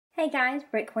Hey guys,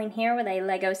 BrickQueen here with a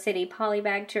Lego City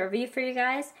polybag to review for you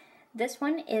guys. This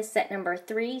one is set number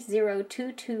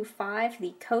 30225,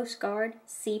 the Coast Guard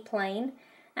Seaplane.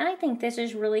 And I think this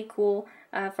is really cool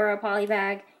for a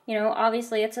polybag. You know,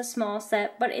 obviously it's a small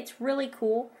set, but it's really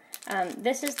cool.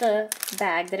 This is the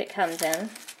bag that it comes in.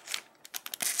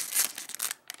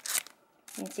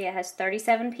 You can see it has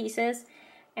 37 pieces,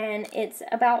 and it's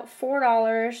about $4,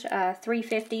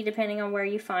 $3.50 depending on where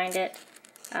you find it.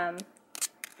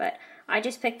 But I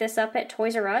just picked this up at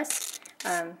Toys R Us,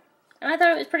 and I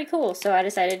thought it was pretty cool, so I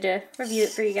decided to review it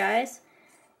for you guys.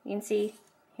 You can see,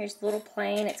 here's the little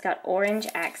plane. It's got orange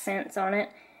accents on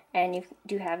it, and you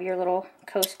do have your little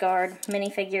Coast Guard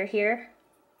minifigure here.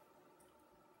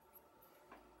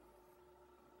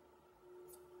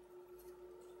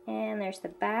 And there's the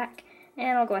back,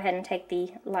 and I'll go ahead and take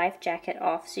the life jacket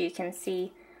off so you can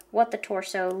see what the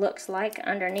torso looks like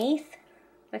underneath,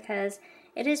 because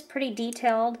it is pretty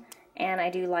detailed, and I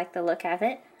do like the look of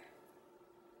it.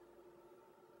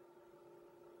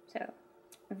 So,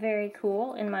 very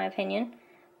cool in my opinion,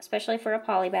 especially for a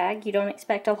polybag. You don't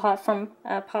expect a lot from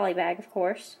a polybag, of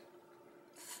course.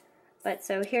 But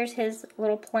so here's his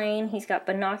little plane. He's got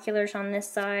binoculars on this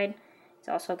side. He's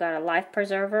also got a life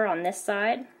preserver on this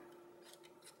side.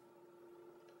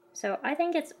 So I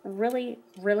think it's really,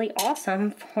 really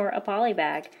awesome for a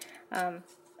polybag.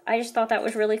 I just thought that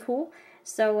was really cool.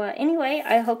 So anyway,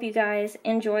 I hope you guys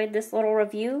enjoyed this little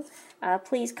review.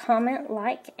 Please comment,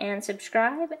 like, and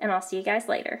subscribe, and I'll see you guys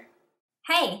later.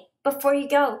 Hey, before you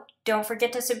go, don't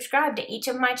forget to subscribe to each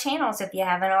of my channels if you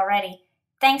haven't already.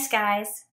 Thanks, guys.